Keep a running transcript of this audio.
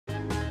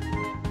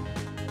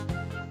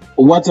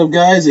What's up,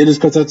 guys? It is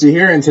Kotetsu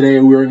here, and today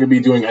we're going to be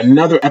doing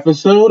another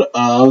episode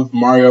of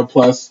Mario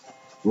plus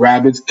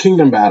Rabbids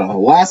Kingdom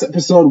Battle. Last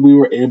episode, we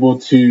were able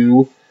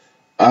to...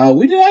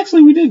 we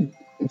did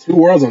 2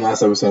 worlds on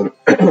last episode.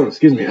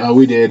 Excuse me.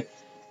 We did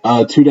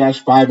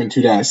 2-5 and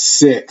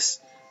 2-6,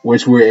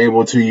 which we were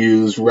able to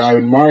use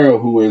Rabbid Mario,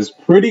 who is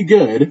pretty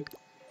good,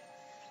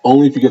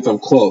 only if he gets up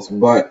close.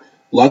 But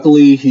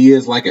luckily, he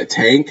is like a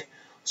tank.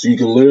 So you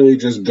can literally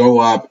just go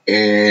up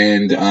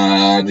and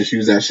just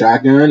use that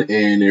shotgun,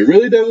 and it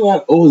really does a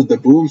lot. Oh, the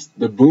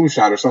boom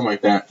shot or something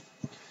like that.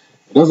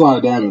 It does a lot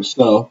of damage.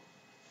 So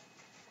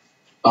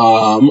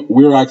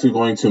we're actually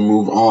going to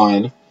move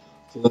on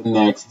to the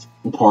next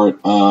part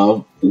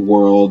of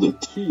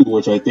World 2,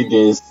 which I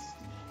believe is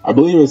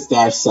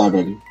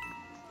 -7.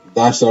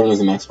 -7 is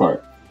the next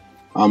part.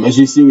 As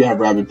you see, we have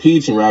Rabbid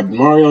Peach and Rabbid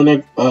Mario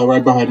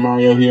right behind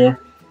Mario here.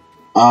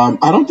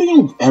 I don't think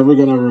I'm ever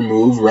gonna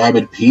remove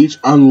Rabbid Peach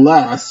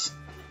unless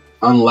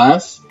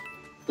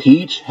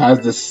Peach has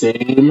the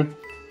same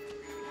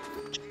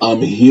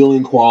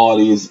healing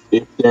qualities,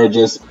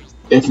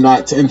 if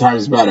not 10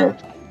 times better.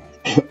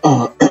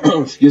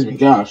 Excuse me,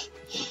 gosh.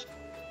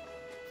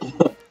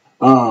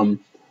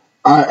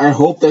 I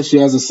hope that she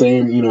has the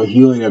same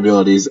healing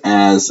abilities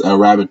as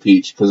Rabbid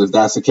Peach, because if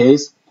that's the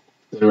case,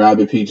 then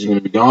Rabbid Peach is gonna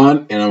be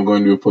gone, and I'm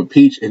going to put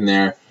Peach in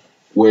there.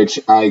 Which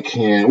is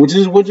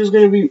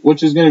gonna be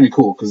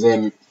cool, because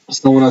then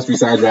someone else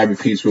besides Rabbid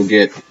Peach will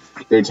get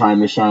their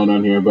time to shine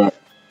on here. But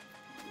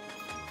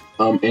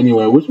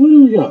anyway, which way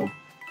do we go?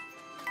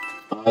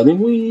 I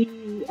think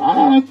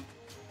I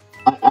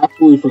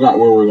absolutely forgot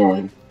where we're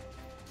going.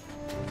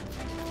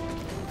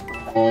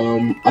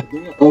 I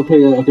think okay,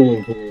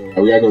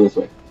 we gotta go this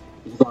way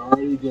because I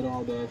already did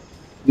all this.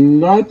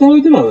 No, I thought I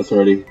did all this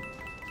already.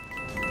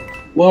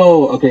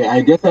 Whoa, okay, I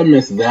guess I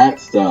missed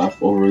that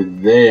stuff over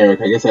there.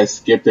 I guess I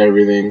skipped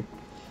everything.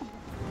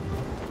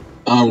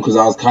 Because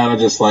I was kind of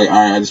just like,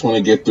 alright, I just want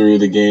to get through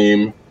the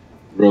game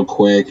real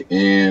quick,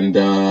 and,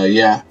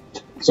 yeah.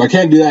 So I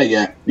can't do that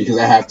yet, because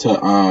I have to,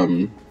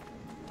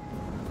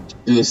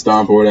 do the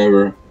stomp or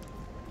whatever.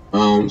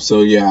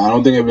 So yeah, I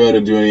don't think I'll be able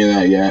to do any of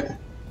that yet.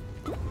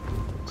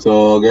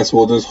 So I guess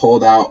we'll just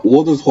hold out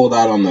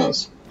on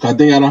those. I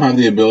think I don't have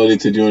the ability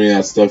to do any of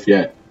that stuff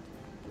yet.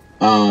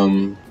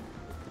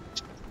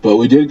 But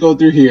we did go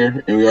through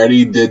here, and we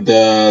already did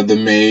the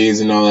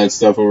maze and all that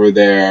stuff over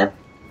there.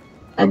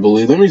 I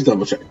believe. Let me just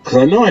double check, because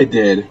I know I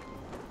did.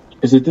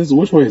 Is it this?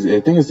 Which way is it? I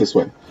think it's this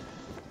way.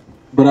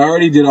 But I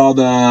already did all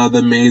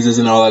the mazes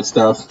and all that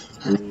stuff.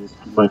 Let me just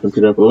my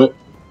computer up a little bit.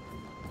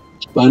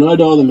 But I know I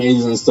did all the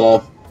mazes and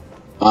stuff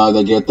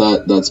that get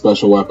that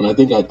special weapon. I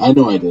think I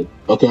know I did.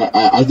 Okay,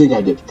 I think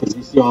I did, because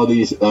you see all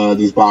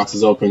these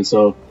boxes open.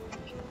 So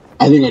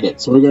I think I did.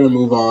 So we're gonna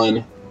move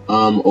on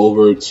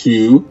over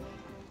to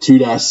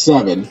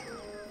 2-7.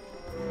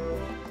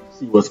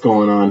 See what's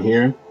going on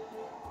here.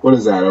 What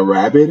is that? A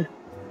rabbid?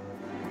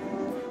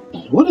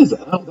 What is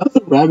that? Oh, that's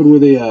a rabbid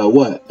with a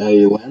what?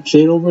 A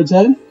lampshade over its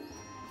head?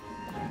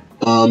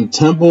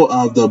 Temple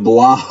of the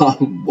Blah.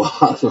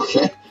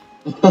 Okay.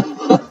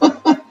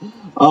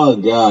 Oh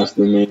gosh,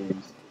 the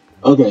names.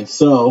 Okay,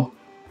 so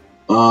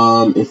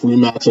if we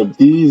match up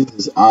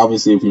these,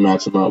 obviously if we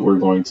match them up, we're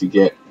going to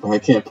get. I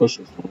can't push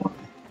this one.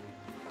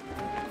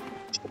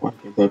 Why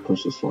can't I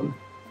push this one?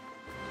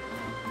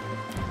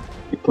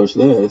 Push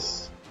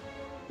this,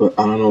 but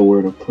I don't know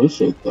where to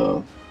push it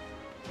though.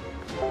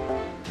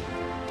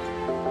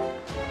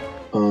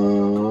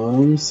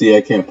 See,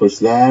 I can't push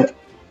that.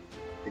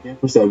 I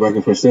can't push that, but I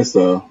can push this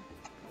though.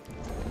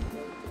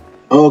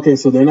 Oh, okay,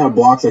 so they're not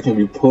blocks that can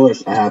be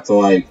pushed. I have to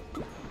like.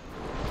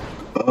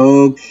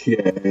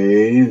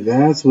 Okay,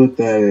 that's what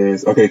that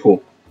is. Okay,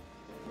 cool.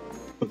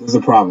 But there's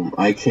a problem.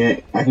 I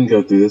can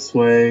go through this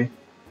way.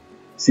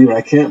 See, but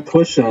I can't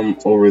push them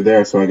over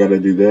there, so I got to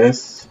do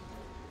this.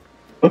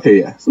 Okay,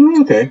 yeah. So,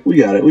 okay, we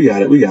got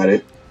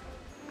it.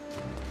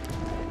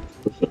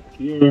 Push up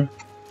here.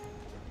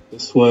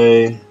 This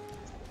way.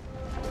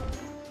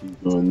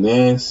 Keep doing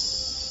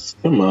this.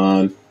 Come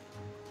on.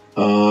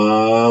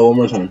 One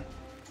more time.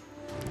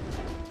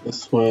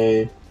 This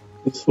way.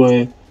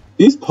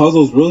 These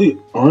puzzles really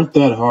aren't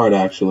that hard,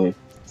 actually.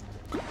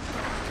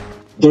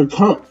 They're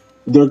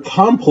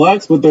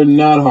complex, but they're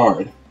not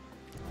hard.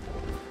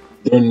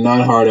 They're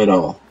not hard at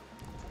all.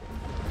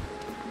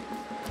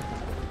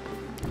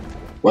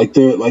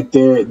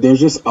 There's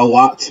just a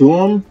lot to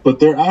them, but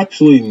they're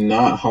actually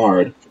not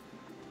hard.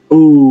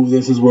 Ooh,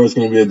 this is where it's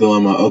gonna be a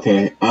dilemma.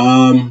 Okay,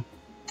 dang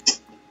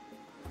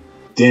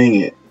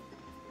it.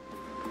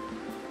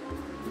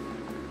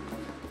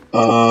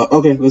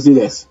 Okay, let's do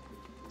this.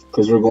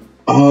 Cause we're going.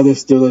 Oh,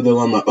 there's still a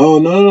dilemma. Oh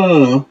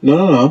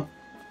no.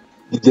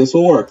 This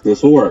will work.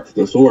 We're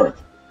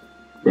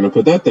gonna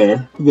put that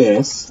there.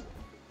 This.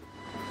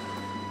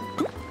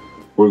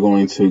 We're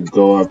going to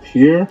go up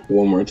here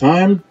one more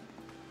time.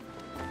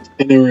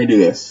 And then we're going to do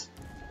this.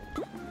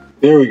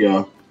 There we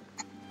go.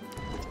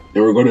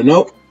 Then we're going to,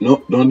 nope,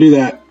 don't do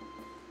that.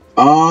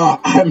 Ah,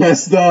 I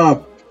messed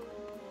up.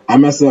 I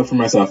messed it up for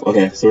myself.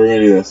 Okay, so we're going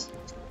to do this.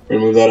 We're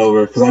gonna move that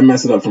over because I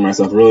messed it up for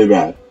myself really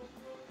bad.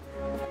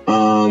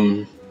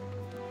 Move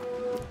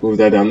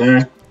that down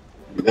there.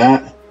 Do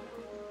that.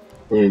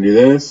 We're gonna do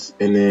this,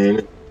 and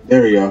then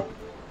there we go.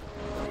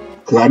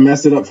 Because I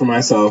messed it up for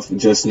myself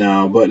just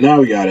now, but now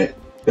we got it.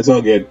 It's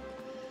all good.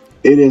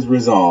 It is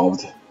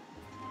resolved.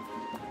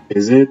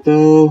 Is it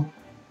though?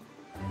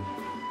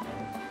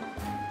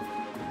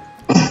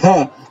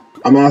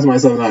 I'm asking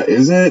myself now,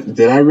 is it?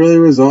 Did I really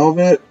resolve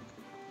it?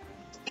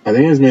 I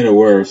think I just made it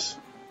worse.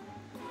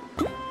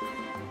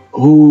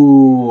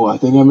 Ooh, I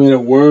think I made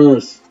it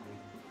worse.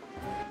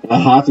 I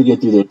have to get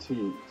through there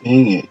too.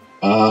 Dang it.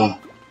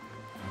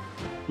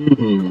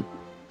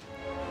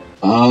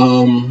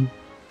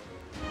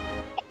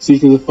 See,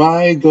 because if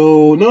I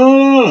go...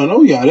 No,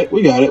 we got it.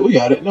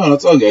 No,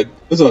 it's all good.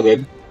 It's all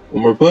good.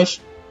 One more push.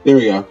 There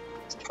we go.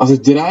 I was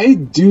like, did I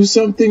do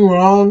something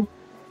wrong?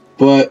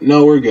 But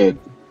no, we're good.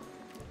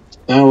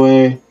 That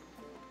way.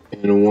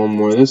 And one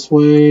more this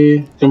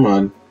way. Come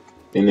on.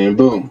 And then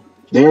boom.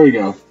 There we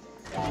go.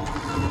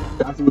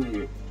 That's what we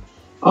need.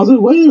 I was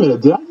like, wait a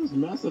minute. Did I just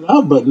mess it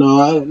up? But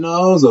no, it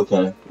was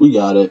okay. We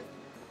got it.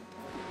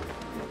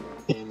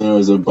 And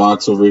there's a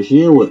box over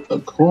here with a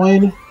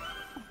coin.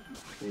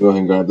 Go ahead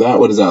and grab that.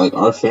 What is that? Like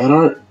our fan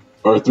art?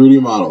 Or a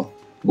 3D model?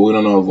 But we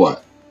don't know of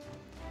what.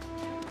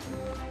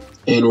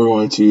 And we're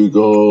going to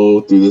go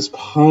through this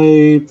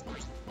pipe.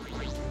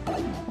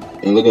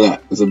 And look at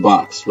that. There's a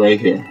box right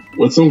here.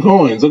 With some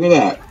coins. Look at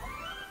that.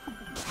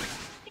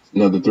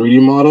 Another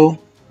 3D model.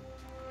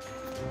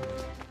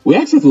 We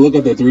actually have to look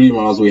at the 3D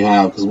models we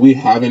have, because we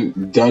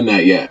haven't done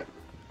that yet.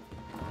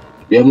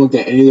 We haven't looked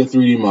at any of the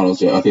 3D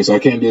models yet. Okay, so I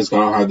can't do this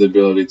because I don't have the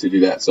ability to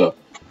do that. So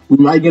we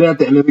might get it at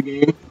the end of the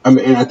game. I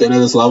mean, at the end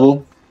of this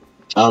level.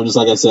 Just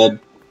like I said,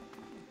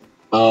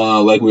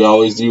 like we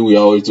always do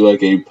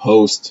like a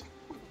post.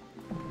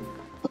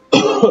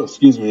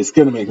 Excuse me, it's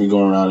gonna make me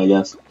go around, I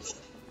guess.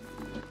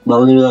 But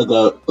we're gonna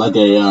do like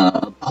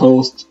a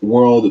post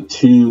World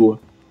 2,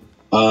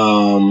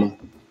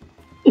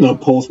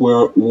 post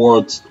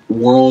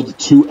World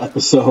 2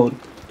 episode,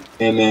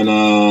 and then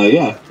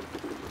yeah.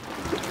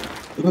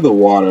 Look at the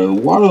water. The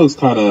water looks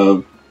kind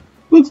of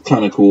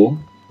cool.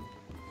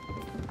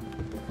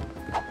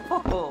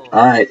 All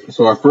right,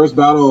 so our first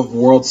battle of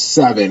World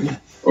 7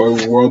 or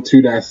World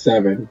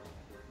 2-7.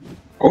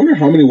 I wonder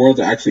how many worlds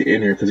are actually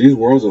in here, because these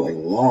worlds are like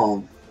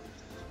long.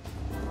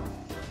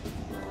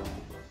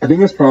 I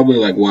think it's probably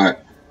like what?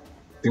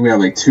 I think we have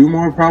like 2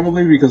 more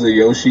probably because of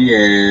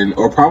Yoshi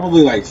or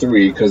probably like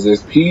 3 because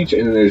there's Peach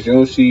and then there's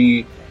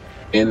Yoshi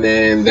and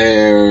then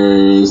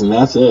and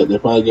that's it. They'll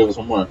probably give us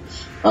one more.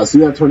 See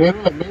that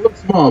tornado? It may look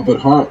small but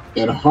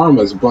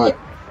harmless, but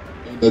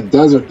in the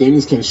desert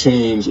things can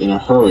change in a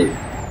hurry.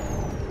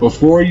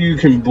 Before you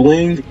can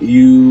blink,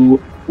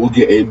 you will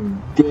get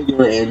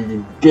bigger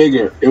and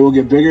bigger. It will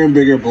get bigger and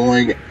bigger,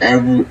 blowing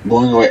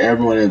away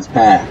everyone in its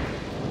path.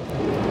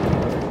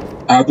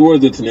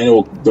 Afterwards, the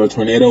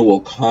tornado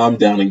will calm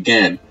down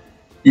again.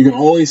 You can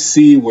always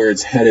see where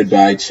it's headed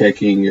by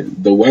checking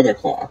the weather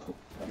clock.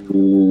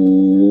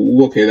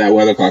 Ooh, okay, that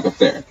weather clock up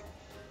there.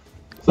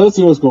 So let's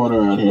see what's going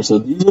around here. So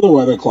these are the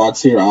weather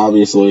clocks here,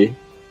 obviously.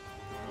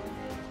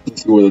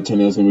 Let's see where the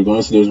tornado's going to be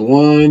going. So there's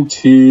 1,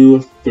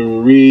 2,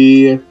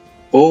 3,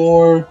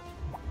 4,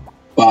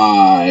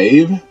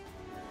 5.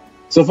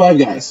 So 5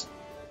 guys.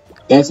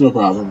 That's no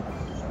problem.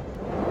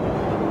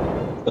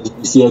 As you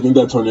can see, I think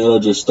that tornado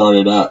just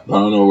started up. I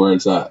don't know where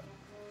it's at.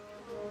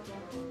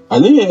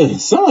 I think it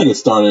sounded like it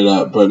started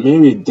up, but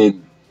maybe it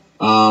didn't.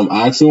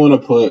 I actually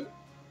want to put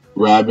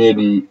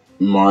Rabbid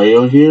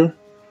Mario here.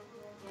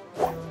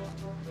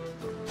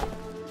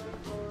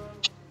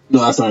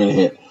 No, that's not gonna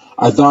hit.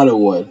 I thought it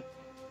would.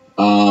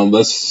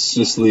 Let's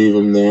just leave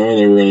him there, and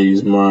then we're gonna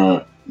use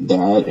that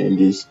and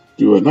just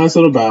do a nice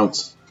little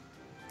bounce.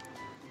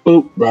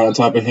 Boop, right on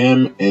top of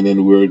him, and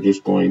then we're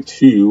just going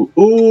to,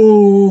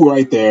 ooh,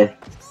 right there.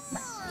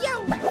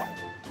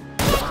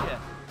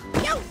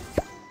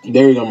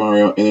 There you go,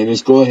 Mario, and then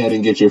just go ahead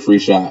and get your free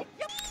shot.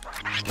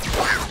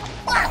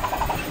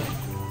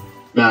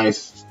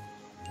 Nice.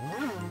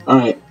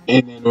 Alright,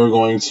 and then we're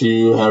going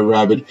to have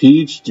Rabbid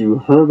Peach do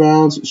her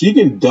bounce. She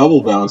can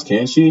double bounce,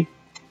 can't she?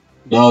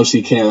 No,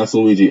 she can't. That's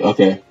Luigi.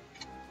 Okay.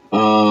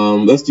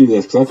 Let's do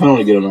this, because I kind of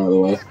want to get him out of the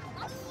way.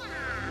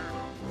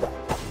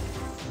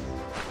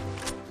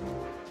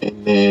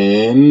 And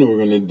then we're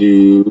going to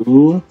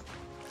do...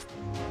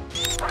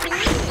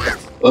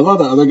 I love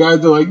how the other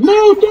guys are like,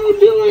 no, don't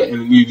do it!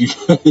 And you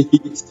still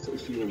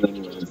shoot him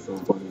anyway. It's so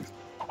funny.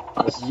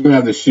 Alright, so she's going to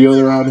have the shield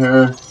around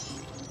her.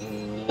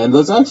 And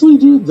let's actually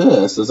do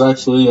this. Let's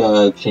actually,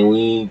 can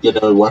we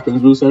get a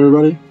weapons boost,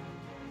 everybody?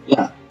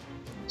 Yeah.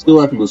 Let's do a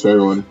weapon boost for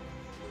everyone.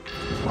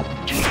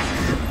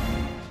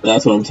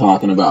 That's what I'm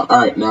talking about.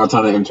 Alright, now it's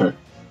time to enter.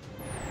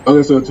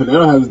 Okay, so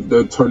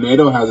the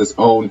tornado has its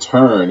own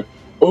turn.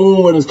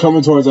 Oh, and it's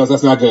coming towards us.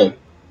 That's not good.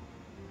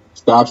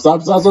 Stop.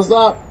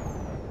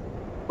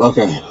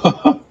 Okay.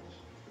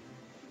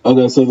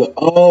 Okay, so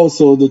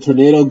the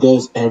tornado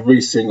goes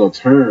every single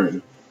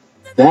turn.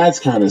 That's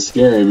kind of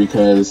scary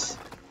because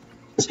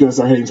it's gonna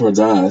start hitting towards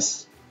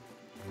us.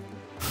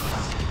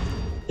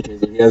 Okay,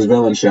 so he has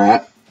villain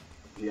shot.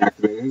 He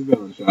activated his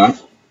villain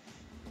shot.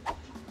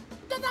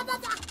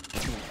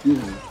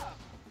 Excuse me.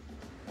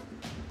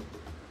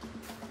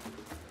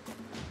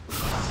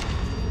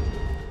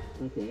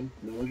 Okay,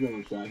 no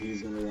villain shot.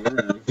 He's gonna run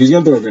around. He's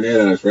gonna throw a grenade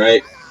at us,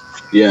 right?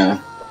 Yeah.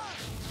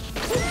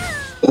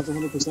 That's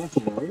 100%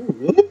 for Mario?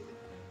 Really?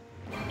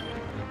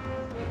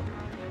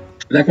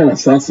 That kind of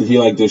sucks that he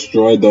like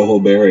destroyed the whole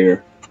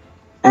barrier.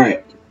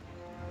 Alright.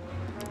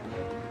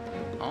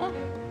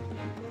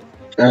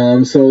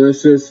 So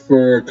this is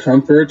for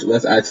comfort.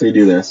 Let's actually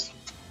do this.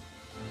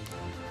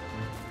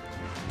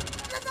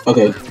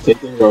 Okay, take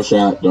the hero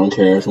shot. Don't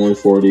care. It's only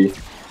 40.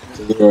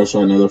 Take the hero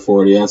shot, another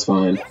 40. That's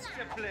fine.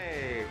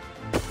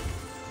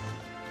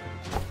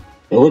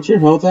 And what's your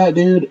health at,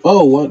 dude?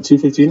 Oh, what?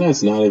 215?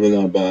 That's not even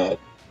that bad.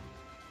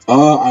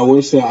 I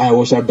wish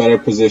I better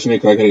positioned it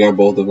because I could have got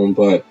both of them,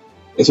 but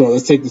it's all right.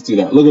 Let's take this dude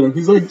out. Look at him.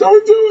 He's like,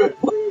 don't do it,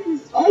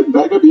 please. I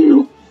beg of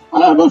you.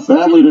 I have a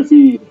family to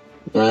feed.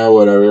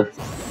 Whatever.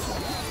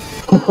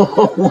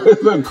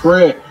 With a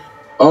crit.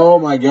 Oh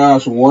my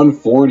gosh,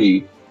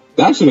 140.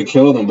 That should have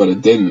killed him, but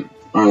it didn't.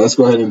 All right, let's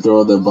go ahead and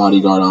throw the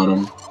bodyguard on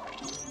him.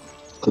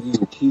 Cause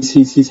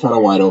he's kind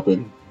of wide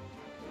open.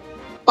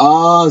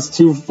 Ah, it's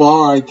too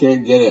far. I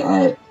can't get it. All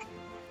right,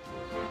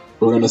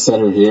 we're gonna set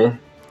her here.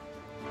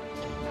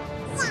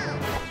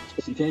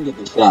 She can't get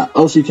the shot.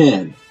 Oh, she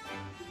can.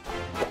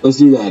 Let's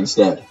do that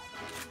instead,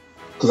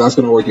 cause that's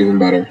gonna work even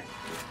better.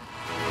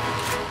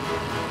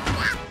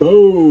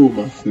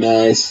 Boom!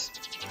 Nice.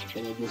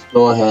 And then just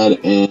go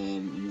ahead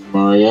and use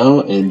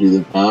Mario and do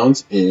the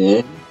bounce,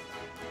 and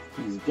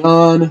he's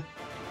gone.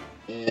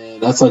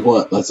 And that's like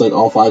what? That's like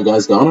all 5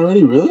 guys gone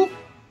already? Really?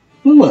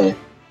 No way.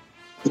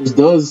 There's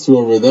those 2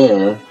 over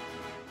there.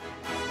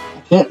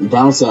 I can't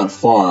bounce that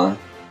far.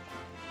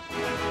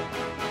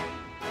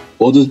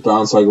 We'll just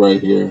bounce like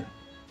right here.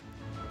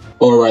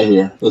 Or right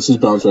here. Let's just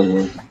bounce right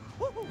here.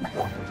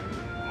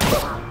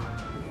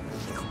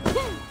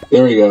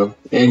 There we go.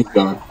 And he's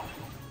gone.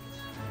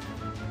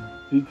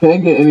 He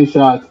can't get any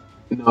shots.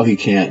 No, he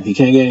can't. He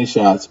can't get any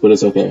shots, but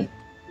it's okay.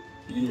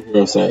 You do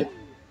hero sight.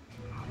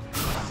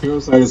 Hero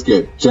sight is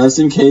good. Just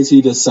in case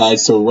he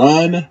decides to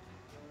run,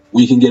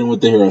 we can get him with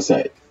the hero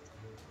sight.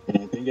 And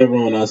I think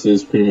everyone else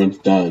is pretty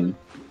much done.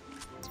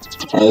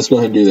 Alright, let's go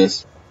ahead and do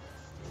this.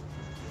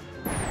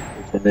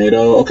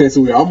 Tornado. Okay,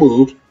 so we all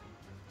moved.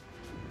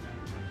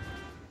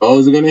 Oh,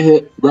 is it gonna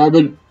hit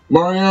Rabbid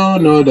Mario?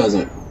 No, it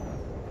doesn't.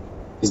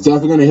 It's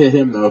definitely gonna hit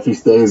him though if he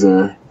stays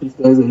there. If he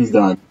stays there, he's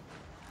done.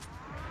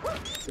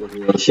 So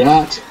hero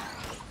shot.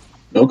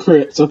 No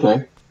crits,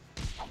 okay.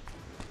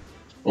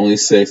 Only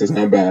 6, that's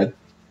not bad.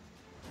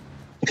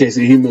 Okay, so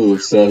he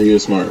moved, so he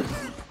was smart.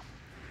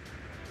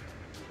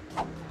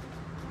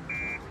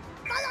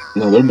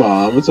 Another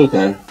bomb, it's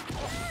okay.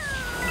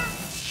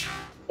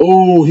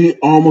 Oh, he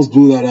almost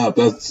blew that up.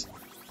 That's...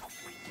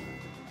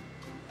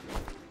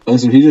 Oh,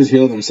 so he just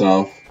healed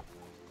himself.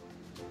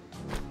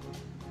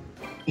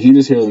 He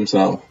just healed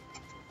himself.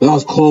 That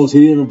was close. He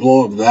didn't even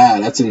blow up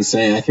that. That's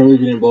insane. I can't believe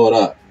he didn't blow it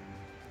up.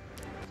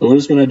 So we're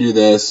just gonna do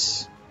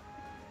this,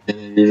 and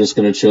then you're just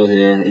gonna chill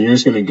here, and you're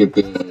just gonna get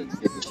the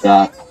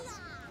shot.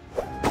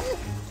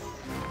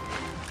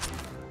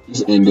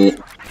 Just end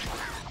it.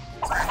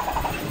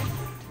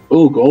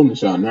 Oh, golden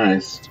shot,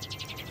 nice.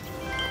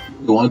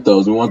 We want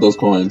those. We want those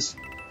coins.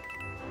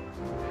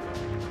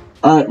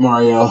 All right,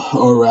 Mario,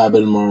 or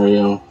Rabbid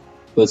Mario.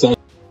 Let's act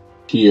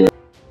here.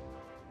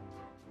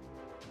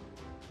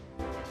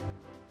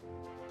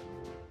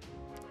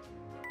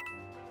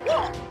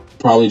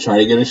 Probably try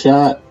to get a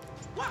shot.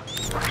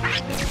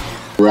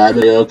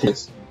 Rabbid, okay.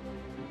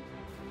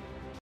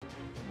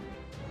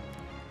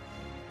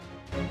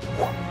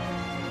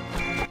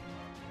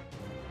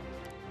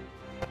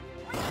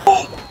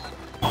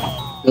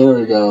 There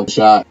we go,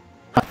 shot.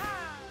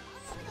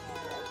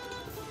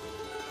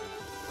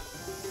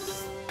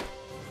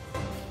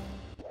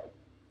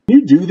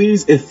 You do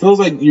these, it feels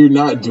like you're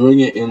not doing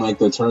it in like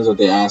the terms that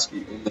they ask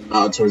you, in the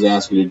amount of terms they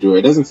ask you to do it.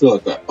 It doesn't feel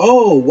like that.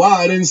 Oh, wow,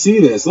 I didn't see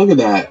this. Look at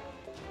that.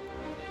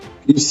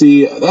 You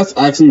see, that's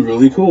actually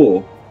really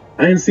cool.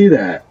 I didn't see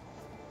that.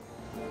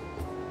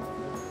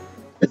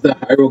 It's the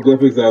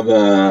hieroglyphics of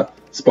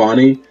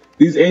Spawny.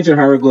 These ancient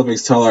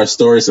hieroglyphics tell our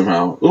story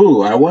somehow.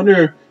 Ooh, I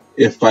wonder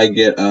if I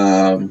get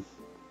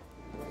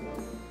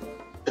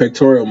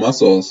pictorial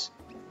muscles.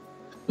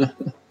 But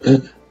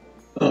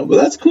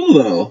that's cool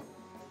though.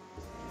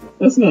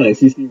 That's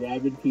nice. You see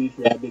Rabbid Peach,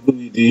 Rabbid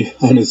Luigi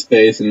on his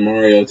face, and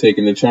Mario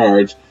taking the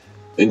charge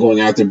and going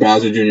after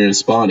Bowser Jr. and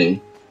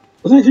Spawny.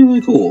 That's actually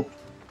really cool.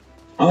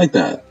 I like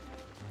that.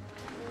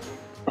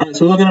 Alright,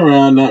 so we're looking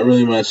around, not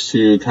really much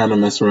to kind of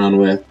mess around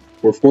with.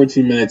 We're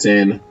 14 minutes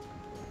in.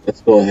 Let's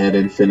go ahead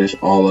and finish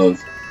all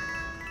of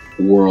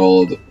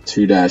World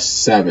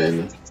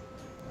 2-7.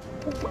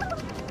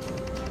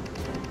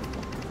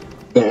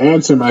 The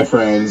answer, my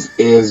friends,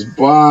 is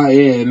buy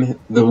in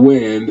the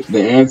wind.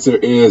 The answer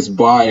is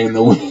buy in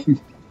the wind.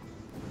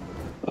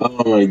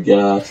 Oh my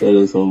gosh, that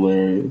is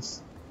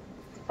hilarious.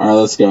 Alright,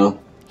 let's go.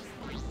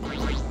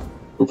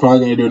 We're probably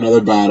going to do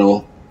another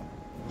battle.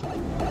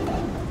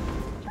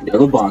 You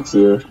have a box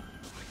here.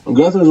 I'm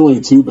guessing there's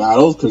only 2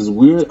 battles because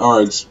we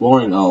are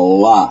exploring a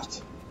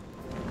lot.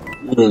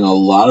 We're doing a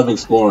lot of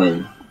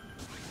exploring.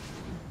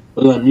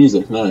 Look at that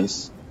music,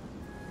 nice.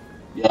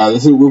 Yeah,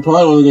 we're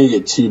probably only gonna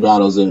get 2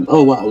 battles in.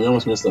 Oh wow, we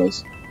almost missed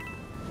those.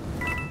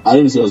 I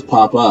didn't see those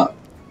pop up.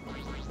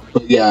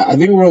 But yeah, I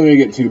think we're only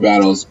gonna get 2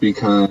 battles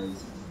because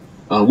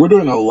we're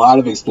doing a lot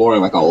of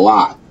exploring, like a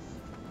lot.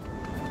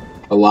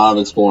 A lot of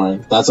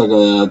exploring. That's like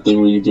a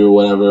thing we can do or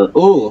whatever.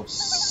 Oh,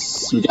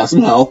 we got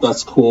some health,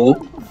 that's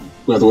cool.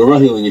 We have to worry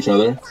about healing each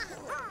other.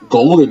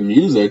 Golden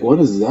music, what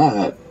is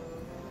that?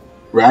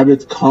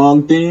 Rabbids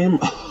Kong theme?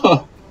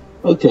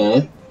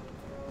 Okay.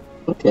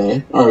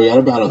 Okay. Alright, we got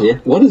a battle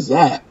here. What is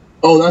that?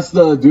 Oh, that's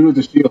the dude with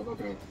the shield.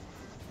 Okay.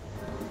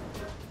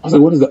 I was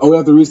like, what is that? Oh, we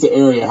have to reach the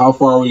area. How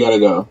far we gotta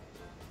go?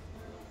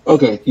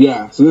 Okay,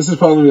 yeah. So this is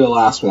probably gonna be the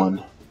last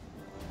one.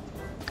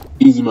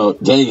 Easy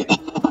mode. Dang it.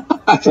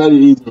 I tried to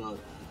easy mode.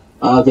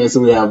 Okay, so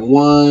we have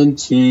 1,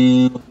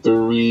 2,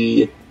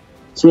 3.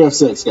 So we have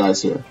 6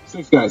 guys here.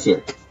 6 guys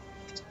here.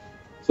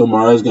 So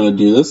Mario's gonna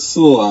do this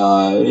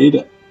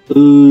slide.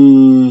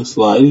 Ooh,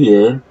 slide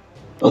here.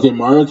 Okay,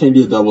 Mario can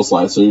do a double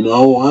slide, so you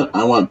know what?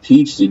 I want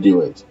Peach to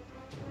do it.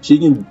 She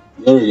can,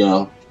 there we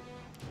go.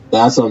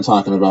 That's what I'm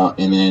talking about.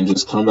 And then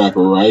just come back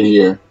right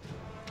here.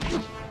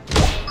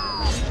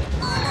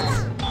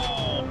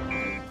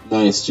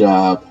 Nice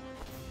job.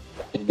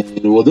 And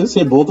then, will this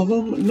hit both of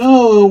them?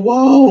 No,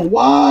 whoa,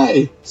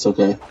 why? It's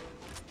okay.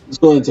 Let's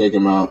go ahead and take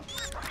him out.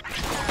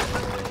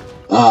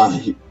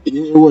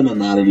 It wouldn't have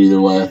mattered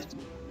either way.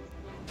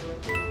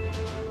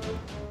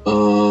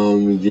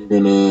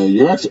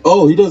 You're actually,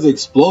 oh, he does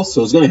explosive,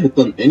 so it's gonna hit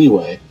them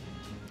anyway.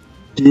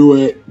 Do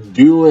it,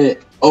 do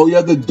it. Oh, you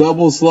have the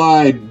double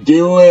slide,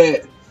 do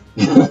it.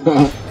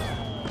 That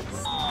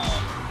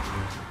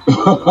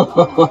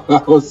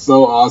was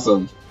so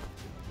awesome.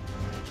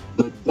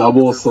 The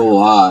double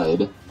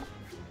slide.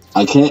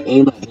 I can't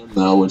aim at him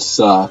though, which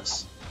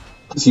sucks.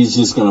 Because he's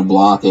just gonna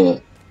block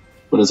it.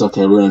 But it's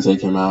okay, we're gonna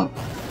take him out.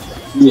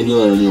 He's a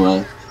healer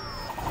anyway.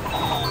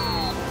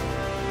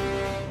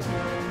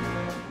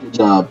 Good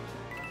job.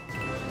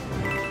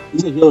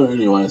 He's a healer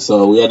anyway,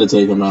 so we had to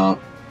take him out.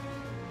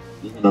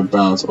 You're gonna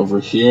bounce over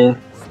here.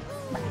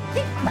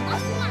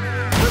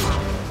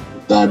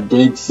 That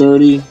big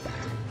 30.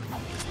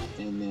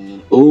 And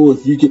then, oh,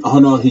 if you can, oh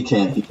no, he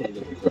can't. He can't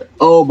get the crit.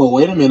 Oh, but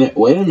wait a minute,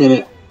 wait a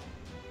minute.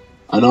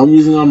 I know I'm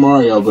using on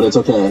Mario, but it's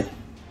okay.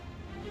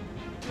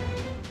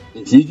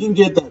 If he can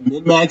get that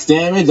min-max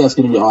damage, that's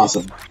gonna be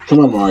awesome. Come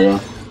on,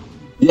 Mario.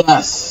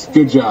 Yes,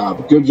 good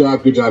job, good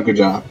job, good job, good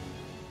job.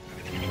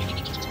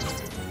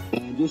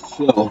 And just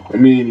chill. I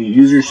mean,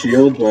 use your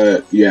shield,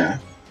 but yeah.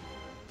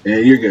 Yeah,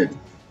 you're good.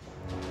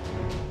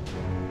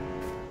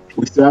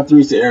 We still have to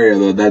reach the area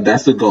though.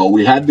 That's the goal.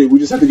 We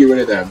just have to get rid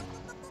of them.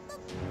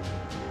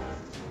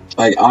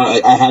 Like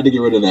I had to get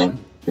rid of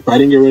them. If I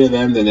didn't get rid of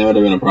them, then that would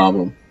have been a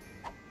problem.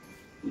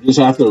 We just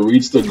have to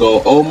reach the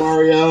goal. Oh,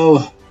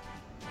 Mario,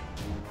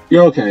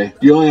 you're okay.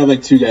 You only have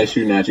like 2 guys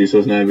shooting at you, so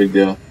it's not a big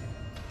deal.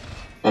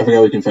 I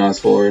forgot we can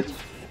fast forward.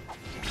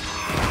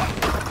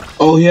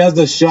 Oh, he has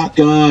the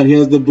shotgun. He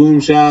has the boom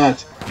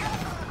shot.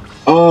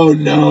 Oh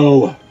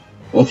no.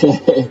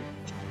 Okay.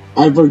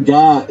 I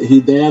forgot.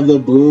 They have the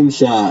boom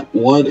shot.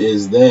 What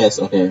is this?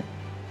 Okay.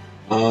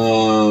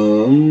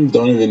 Don't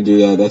even do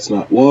that. That's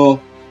not.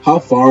 Well, how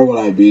far would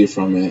I be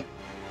from it?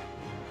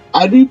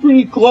 I'd be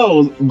pretty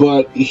close,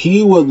 but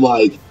he would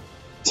like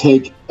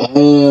take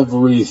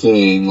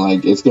everything.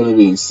 Like it's gonna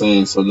be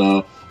insane. So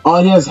no.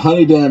 Oh, he has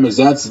honey damage.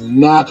 That's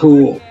not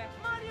cool.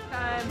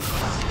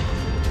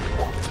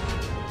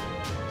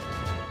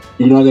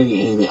 You're not gonna get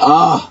anything.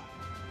 Ah.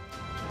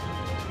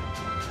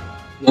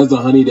 He has the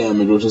honey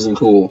damage, which isn't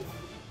cool.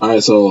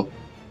 Alright, so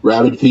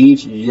Rabbid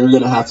Peach, you're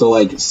gonna have to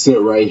like sit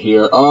right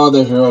here. Oh,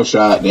 the hero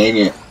shot, dang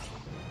it.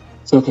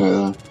 It's okay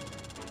though.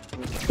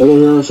 The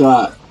hero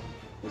shot.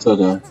 It's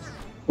okay.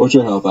 What's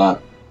your health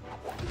at?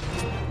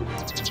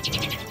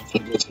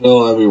 And just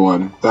heal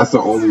everyone. That's the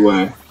only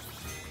way.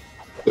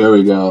 There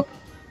we go.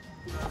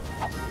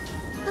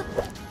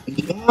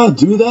 Yeah,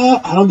 do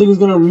that. I don't think it's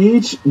gonna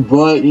reach,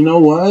 but you know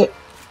what?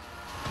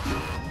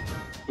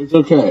 It's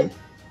okay.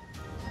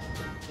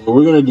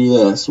 We're gonna do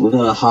this. We're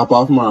gonna hop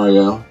off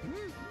Mario,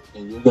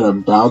 and you're gonna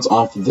bounce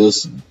off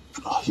this.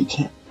 Oh, you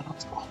can't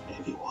bounce off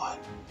anyone.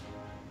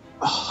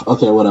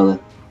 Okay, whatever.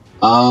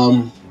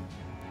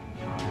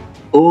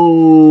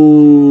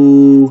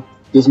 Oh,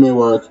 this may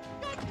work.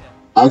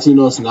 Actually,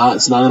 no, it's not.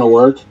 It's not gonna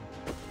work.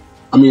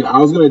 I mean, I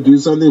was gonna do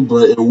something,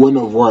 but it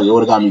wouldn't have worked. It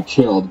would have got me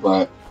killed.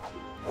 But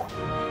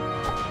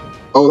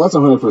oh, that's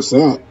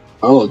 100%.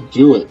 Oh,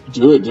 do it,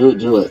 do it, do it,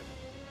 do it.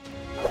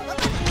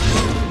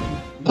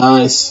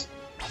 Nice.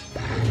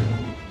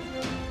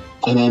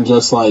 And then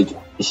just like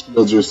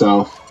shield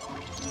yourself.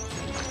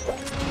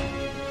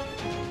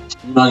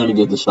 You're not gonna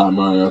get the shot,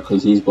 Mario,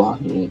 because he's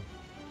blocking it.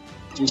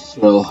 Just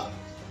chill.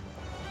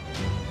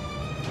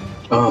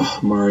 Oh,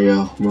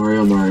 Mario,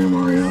 Mario, Mario,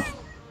 Mario.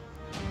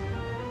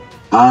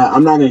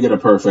 I'm not gonna get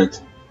it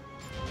perfect.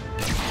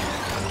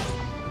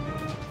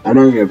 I'm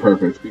not gonna get it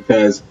perfect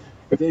because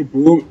If they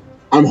boom,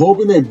 I'm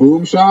hoping they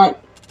boom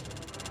shot.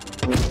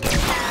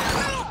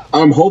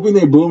 I'm hoping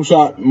they boom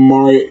shot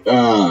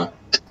Mario,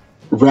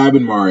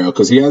 Rabbid Mario,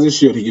 because he has a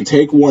shield. He can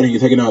take one, he can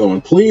take another one.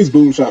 Please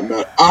boom shot him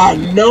out. Ah,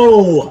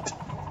 no!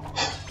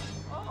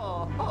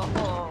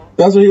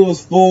 That's what he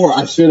was for.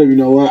 I should have, you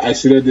know what? I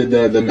should have did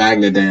the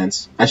Magna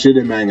Dance. I should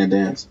have did Magna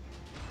Dance.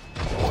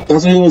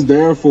 That's what he was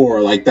there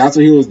for. Like, that's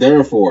what he was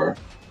there for.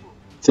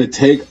 To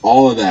take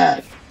all of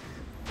that.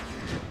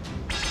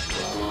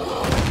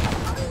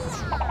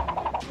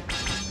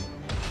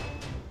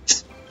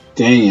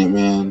 Dang it,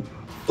 man.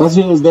 That's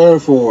what he was there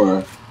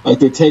for. Like,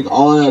 to take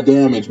all of that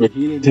damage, but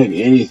he didn't take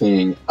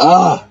anything.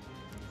 Ah!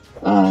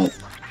 Alright.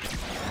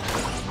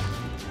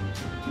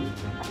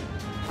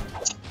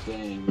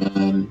 Dang,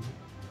 man.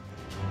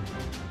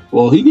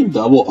 Well, he can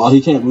double. Oh,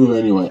 he can't move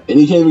anyway. And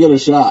he can't even get a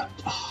shot.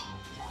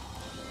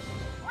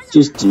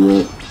 Just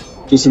do it.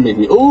 Just to make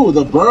me... Ooh,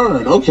 the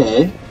burn!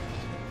 Okay.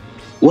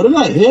 What did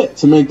I hit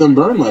to make them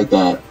burn like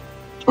that?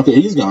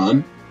 Okay, he's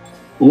gone.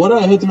 What did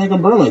I hit to make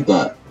them burn like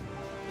that?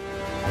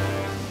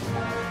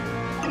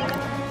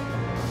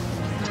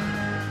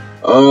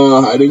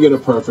 I didn't get a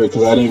perfect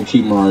because I didn't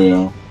keep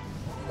Mario.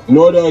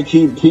 Nor did I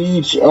keep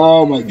Peach.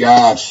 Oh my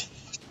gosh.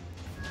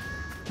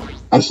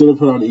 I should have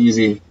put on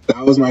easy.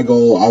 That was my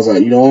goal. I was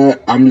like, you know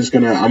what? I'm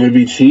gonna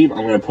be cheap.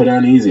 I'm gonna put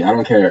on easy. I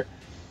don't care.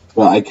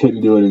 But I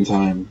couldn't do it in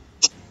time.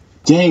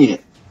 Dang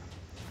it.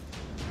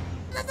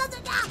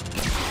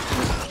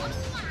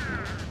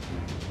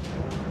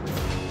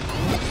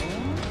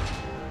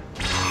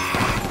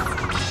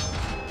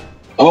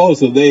 Oh,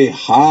 so they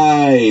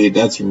hide.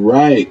 That's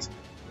right.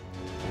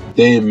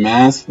 They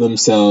mask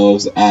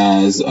themselves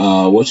as,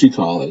 what you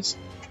call it.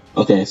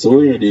 Okay, so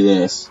we're gonna do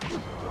this.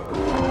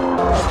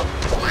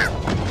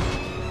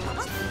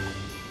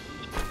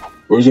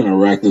 We're just gonna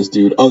wreck this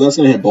dude. Oh, that's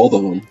gonna hit both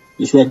of them.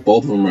 Just wreck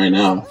both of them right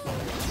now.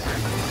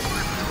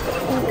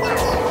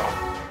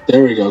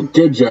 There we go.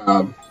 Good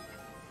job.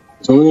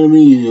 It's only gonna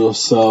be you,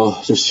 so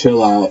just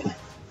chill out.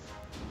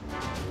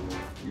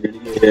 You're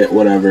gonna get hit,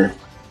 whatever.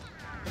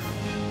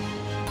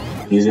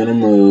 He's gonna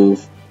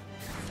move.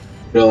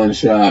 Filling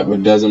shot,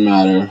 but doesn't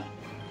matter.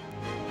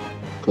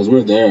 Because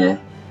we're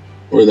there.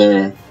 We're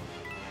there.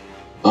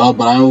 Oh,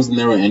 but I wasn't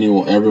there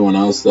with everyone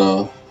else,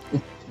 though.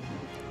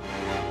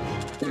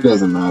 It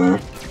doesn't matter.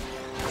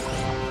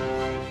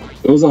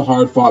 It was a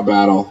hard-fought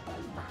battle.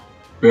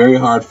 Very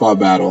hard-fought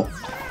battle.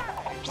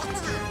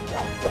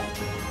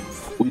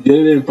 We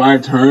did it in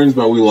 5 turns,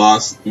 but we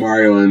lost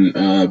Mario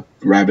and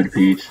Rabbid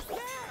Peach.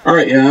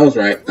 Alright, yeah, I was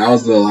right. That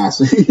was the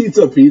last one. He eats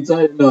a pizza?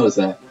 I didn't notice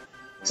that.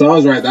 So I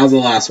was right. That was the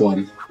last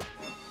one.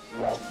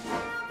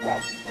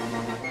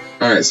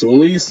 Alright, so at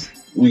least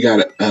we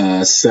got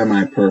it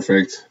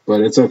semi-perfect,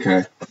 but it's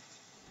okay.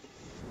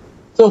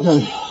 It's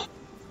okay.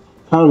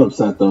 Kind of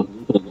upset, though.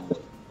 We could have got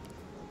it.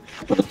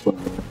 But it's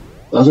whatever.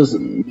 That's just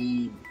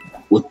me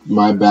with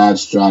my bad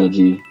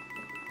strategy.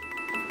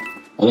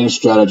 I didn't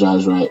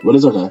strategize right, but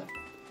it's okay.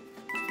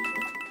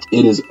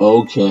 It is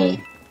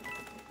okay.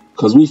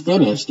 Because we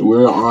finished.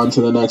 We're on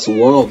to the next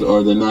world,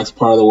 or the next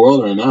part of the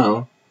world right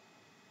now.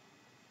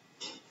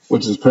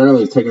 Which is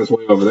apparently taking us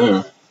way over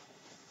there.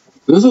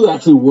 This is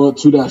actually World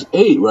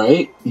 2-8,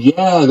 right?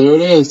 Yeah, there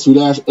it is,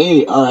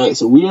 2-8. Alright,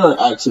 so we are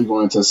actually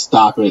going to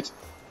stop it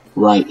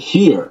right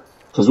here.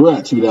 Because we're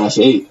at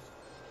 2-8.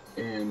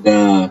 And,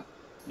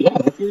 yeah,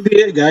 that's going to be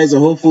it, guys. So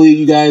hopefully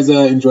you guys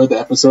enjoyed the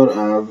episode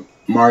of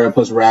Mario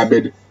plus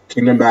Rabbids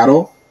Kingdom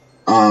Battle.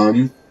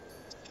 I'm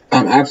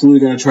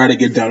absolutely going to try to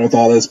get done with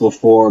all this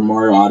before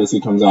Mario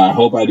Odyssey comes out. I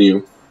hope I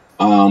do.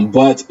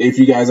 But if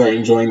you guys are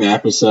enjoying the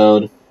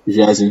episode... If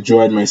you guys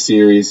enjoyed my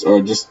series,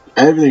 or just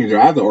everything,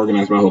 I have to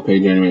organize my whole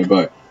page anyway,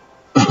 but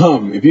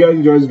if you guys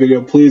enjoyed this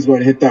video, please go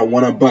ahead and hit that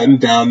 1-up button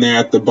down there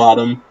at the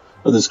bottom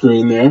of the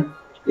screen there.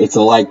 It's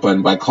a like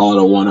button, but I call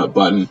it a 1-up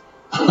button.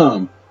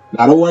 Not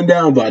a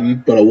 1-down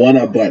button, but a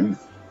 1-up button.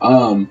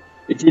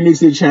 If you're new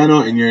to the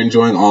channel and you're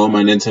enjoying all of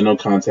my Nintendo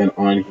content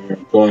on here,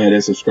 go ahead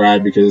and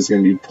subscribe because there's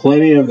going to be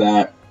plenty of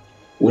that.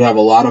 We have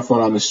a lot of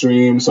fun on the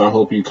stream, so I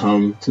hope you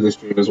come to the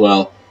stream as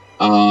well.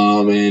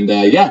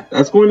 Yeah,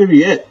 that's going to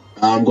be it.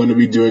 I'm going to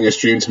be doing a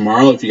stream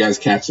tomorrow if you guys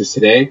catch this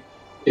today.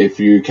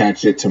 If you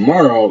catch it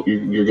tomorrow,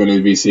 you're going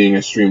to be seeing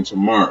a stream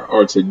tomorrow,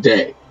 or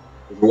today.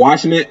 If you're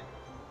watching it,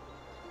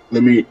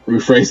 let me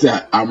rephrase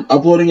that. I'm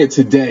uploading it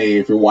today.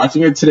 If you're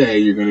watching it today,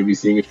 you're going to be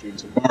seeing a stream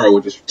tomorrow,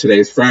 which is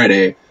today's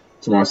Friday,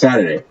 tomorrow's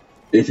Saturday.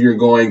 If you're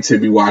going to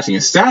be watching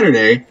it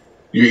Saturday,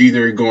 you're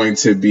either going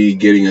to be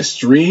getting a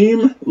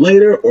stream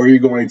later, or you're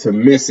going to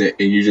miss it,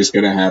 and you're just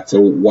going to have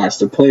to watch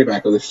the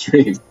playback of the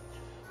stream.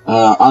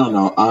 I don't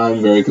know. I'm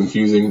a very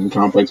confusing and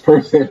complex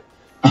person.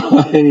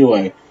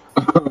 Anyway,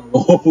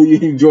 hopefully you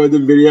enjoyed the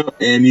video,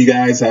 and you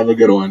guys have a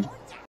good one.